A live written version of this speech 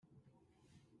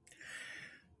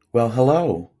Well,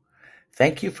 hello.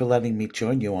 Thank you for letting me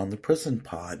join you on the Prison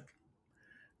Pod.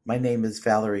 My name is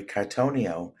Valerie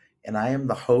Cartonio, and I am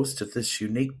the host of this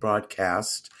unique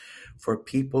broadcast for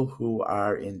people who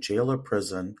are in jail or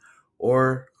prison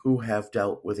or who have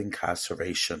dealt with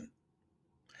incarceration.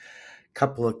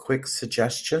 Couple of quick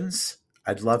suggestions.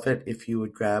 I'd love it if you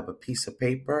would grab a piece of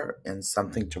paper and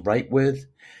something to write with,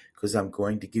 because I'm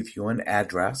going to give you an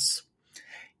address.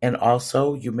 And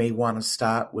also, you may want to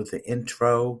start with the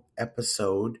intro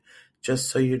episode just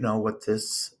so you know what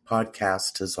this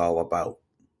podcast is all about.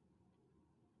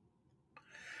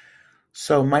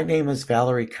 So, my name is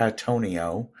Valerie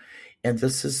Cartonio, and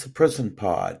this is the Prison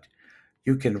Pod.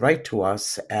 You can write to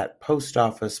us at Post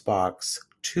Office Box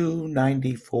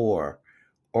 294,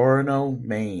 Orono,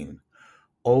 Maine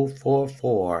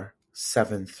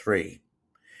 04473.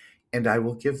 And I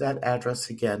will give that address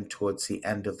again towards the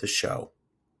end of the show.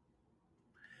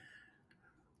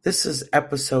 This is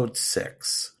episode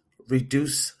 6,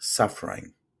 Reduce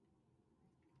Suffering.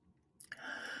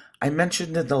 I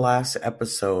mentioned in the last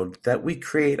episode that we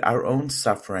create our own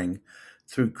suffering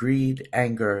through greed,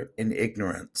 anger, and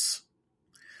ignorance.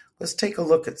 Let's take a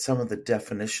look at some of the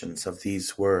definitions of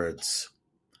these words.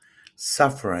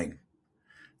 Suffering,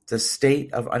 the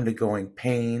state of undergoing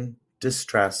pain,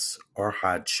 distress, or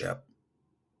hardship.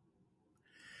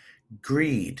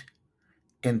 Greed,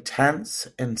 intense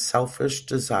and selfish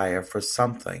desire for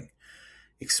something,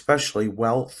 especially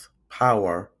wealth,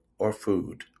 power, or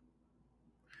food.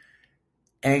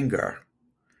 Anger,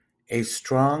 a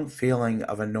strong feeling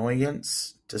of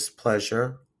annoyance,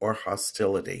 displeasure, or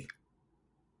hostility.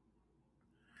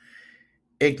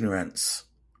 Ignorance,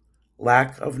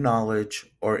 lack of knowledge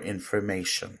or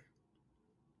information.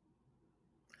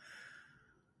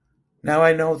 Now,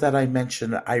 I know that I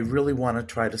mentioned I really want to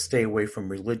try to stay away from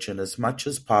religion as much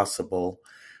as possible,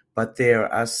 but there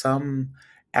are some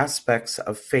aspects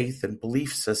of faith and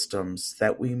belief systems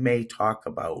that we may talk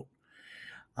about.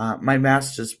 My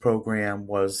master's program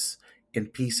was in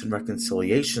Peace and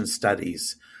Reconciliation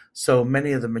Studies, so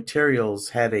many of the materials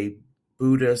had a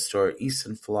Buddhist or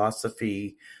Eastern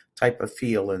philosophy type of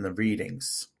feel in the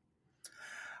readings.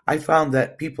 I found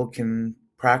that people can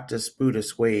practice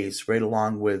Buddhist ways right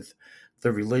along with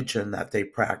the religion that they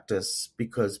practice,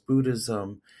 because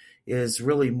Buddhism is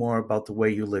really more about the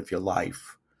way you live your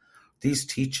life. These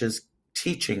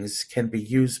teachings can be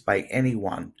used by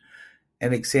anyone.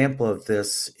 An example of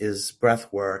this is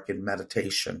breath work and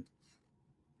meditation.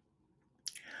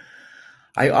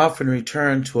 I often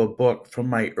return to a book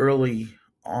from early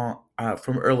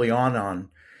on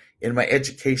in my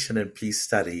education and peace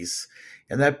studies,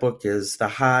 and that book is The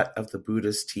Heart of the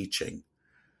Buddhist Teaching: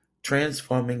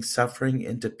 Transforming Suffering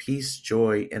into Peace,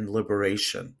 Joy, and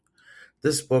Liberation.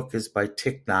 This book is by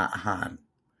Thich Nhat Hanh.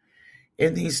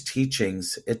 In these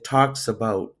teachings, it talks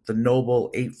about the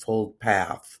Noble Eightfold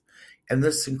Path, and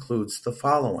this includes the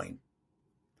following: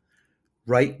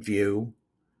 right view,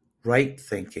 right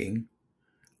thinking,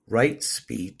 right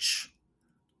speech,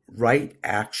 right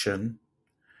action,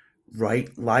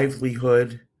 right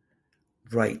livelihood,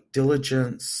 right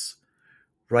diligence,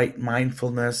 right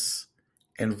mindfulness,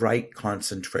 and right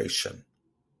concentration.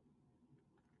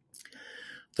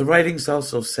 The writings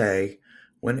also say,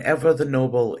 whenever the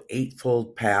Noble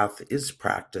Eightfold Path is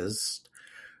practiced,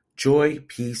 joy,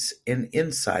 peace, and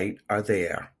insight are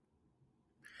there.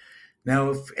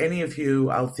 Now, if any of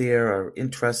you out there are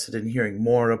interested in hearing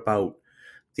more about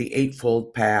the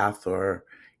Eightfold Path or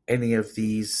any of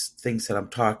these things that I'm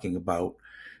talking about,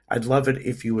 I'd love it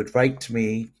if you would write to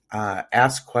me,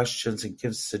 ask questions, and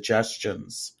give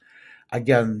suggestions.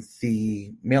 Again,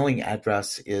 the mailing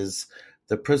address is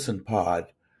the Prison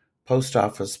Pod, Post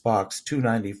Office Box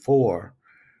 294,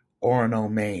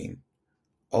 Orono, Maine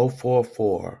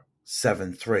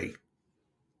 04473.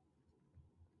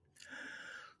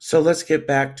 So let's get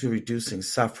back to reducing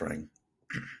suffering.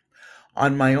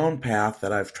 On my own path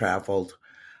that I've traveled,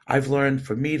 I've learned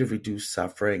for me to reduce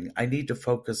suffering, I need to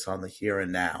focus on the here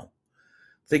and now.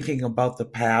 Thinking about the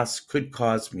past could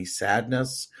cause me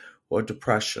sadness or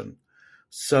depression,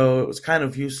 so it was kind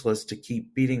of useless to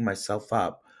keep beating myself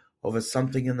up over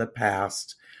something in the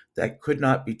past that could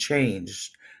not be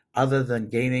changed other than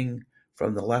gaining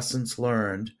from the lessons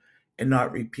learned and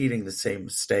not repeating the same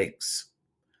mistakes.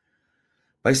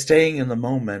 By staying in the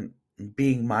moment and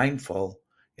being mindful,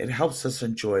 it helps us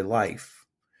enjoy life.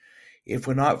 If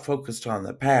we're not focused on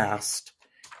the past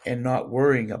and not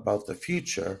worrying about the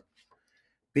future,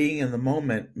 being in the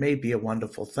moment may be a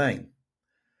wonderful thing.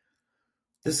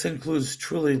 This includes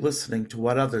truly listening to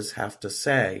what others have to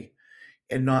say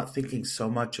and not thinking so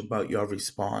much about your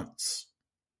response.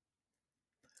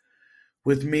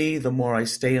 With me, the more I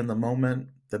stay in the moment,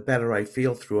 the better I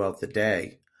feel throughout the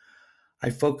day. I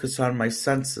focus on my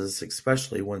senses,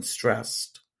 especially when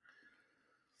stressed.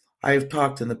 I have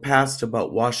talked in the past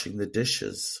about washing the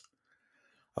dishes,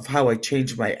 of how I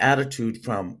changed my attitude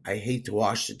from "I hate to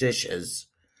wash the dishes"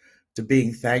 to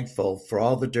being thankful for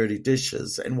all the dirty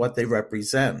dishes and what they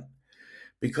represent,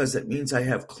 because it means I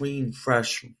have clean,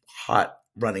 fresh, hot,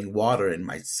 running water in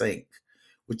my sink,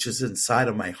 which is inside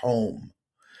of my home,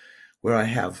 where I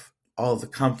have all the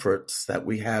comforts that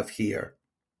we have here.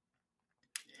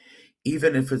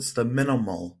 Even if it's the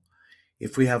minimal,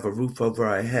 if we have a roof over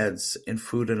our heads and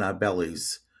food in our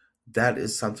bellies, that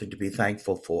is something to be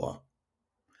thankful for.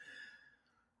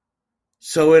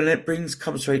 So, and it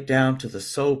comes right down to the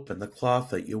soap and the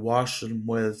cloth that you wash them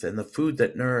with and the food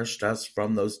that nourished us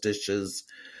from those dishes,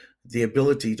 the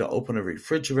ability to open a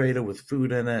refrigerator with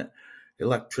food in it,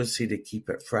 electricity to keep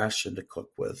it fresh and to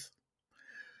cook with.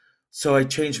 So I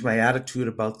changed my attitude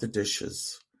about the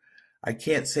dishes. I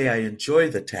can't say I enjoy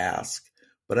the task,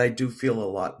 but I do feel a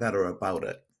lot better about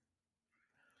it.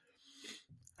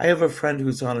 I have a friend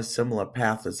who's on a similar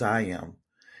path as I am,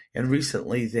 and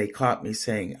recently they caught me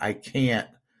saying I can't,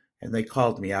 and they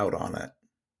called me out on it.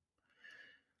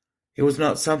 It was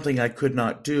not something I could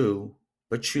not do,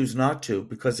 but choose not to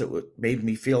because it made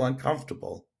me feel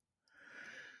uncomfortable.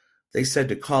 They said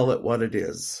to call it what it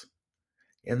is.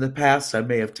 In the past, I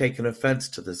may have taken offense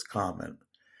to this comment,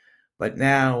 but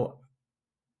now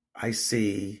I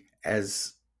see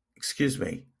as,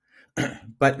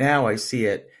 but now I see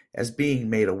it as being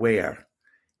made aware,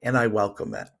 and I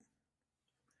welcome it.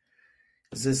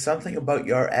 Is there something about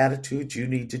your attitude you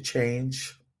need to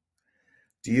change?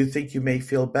 Do you think you may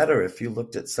feel better if you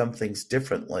looked at some things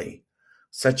differently,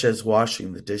 such as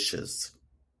washing the dishes?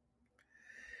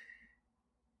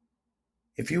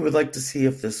 If you would like to see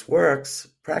if this works,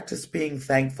 practice being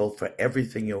thankful for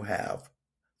everything you have,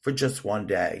 for just one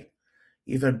day.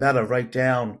 Even better, write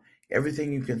down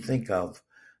everything you can think of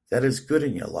that is good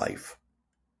in your life.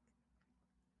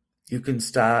 You can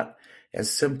start as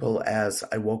simple as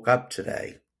I woke up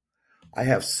today. I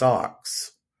have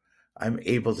socks. I'm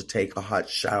able to take a hot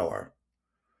shower.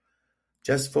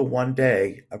 Just for one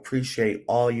day, appreciate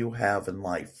all you have in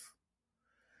life.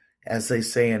 As they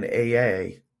say in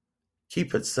AA,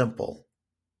 keep it simple.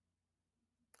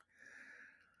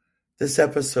 This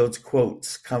episode's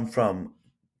quotes come from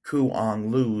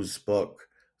Kuang Lu's book,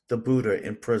 The Buddha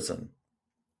in Prison.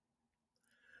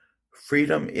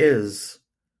 Freedom is,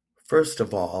 first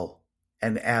of all,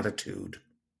 an attitude.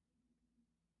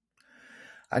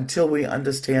 Until we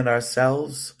understand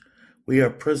ourselves, we are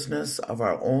prisoners of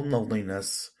our own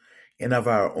loneliness and of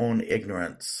our own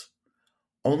ignorance.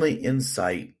 Only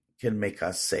insight can make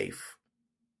us safe.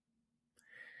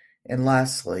 And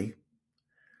lastly,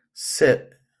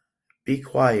 sit, be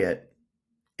quiet,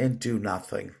 and do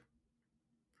nothing.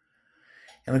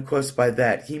 And of course, by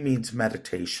that, he means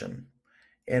meditation.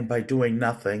 And by doing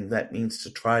nothing, that means to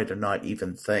try to not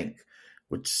even think,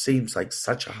 which seems like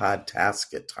such a hard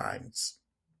task at times.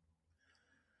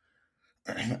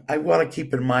 I want to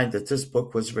keep in mind that this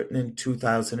book was written in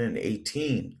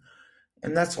 2018,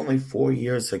 and that's only 4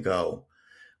 years ago.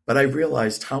 But I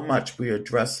realized how much we are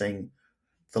addressing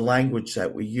the language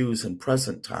that we use in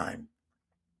present time.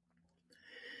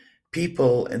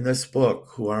 People in this book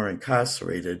who are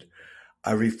incarcerated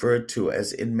are referred to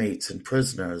as inmates and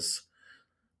prisoners.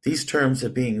 These terms are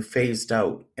being phased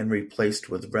out and replaced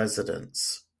with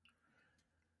residents.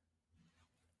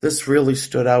 This really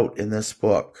stood out in this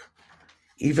book.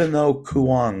 Even though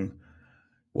Kuang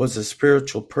was a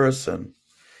spiritual person,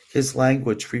 his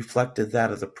language reflected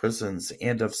that of the prisons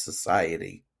and of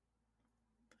society.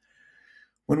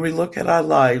 When we look at our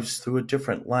lives through a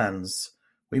different lens,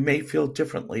 we may feel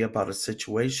differently about a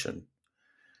situation.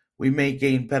 We may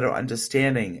gain better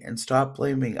understanding and stop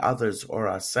blaming others or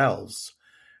ourselves,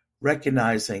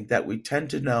 recognizing that we tend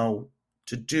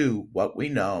to do what we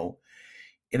know,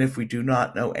 and if we do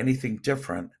not know anything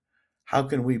different, how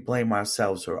can we blame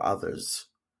ourselves or others?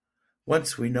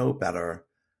 Once we know better,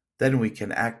 then we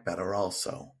can act better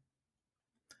also.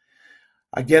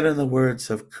 Again, in the words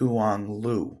of Kuang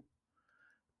Lu,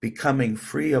 becoming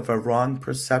free of a wrong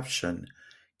perception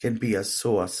can be a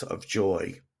source of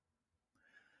joy.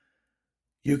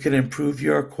 You can improve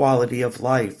your quality of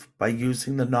life by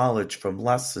using the knowledge from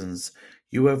lessons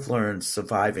you have learned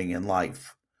surviving in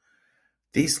life.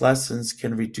 These lessons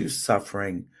can reduce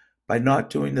suffering by not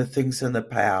doing the things in the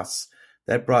past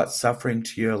that brought suffering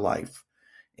to your life,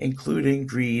 including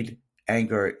greed,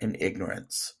 anger, and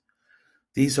ignorance.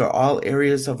 These are all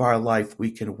areas of our life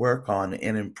we can work on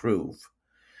and improve.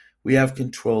 We have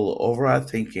control over our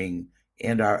thinking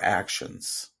and our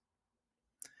actions.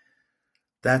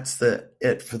 That's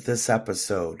it for this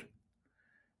episode.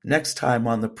 Next time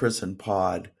on the Prison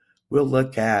Pod, we'll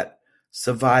look at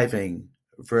surviving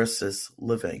versus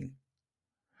living.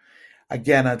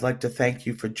 Again, I'd like to thank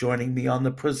you for joining me on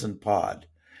the Prison Pod.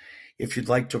 If you'd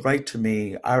like to write to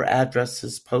me, our address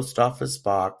is Post Office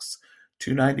Box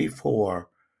 294,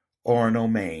 Orono,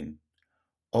 Maine,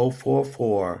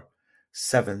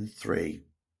 04473.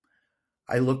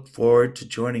 I look forward to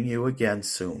joining you again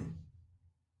soon.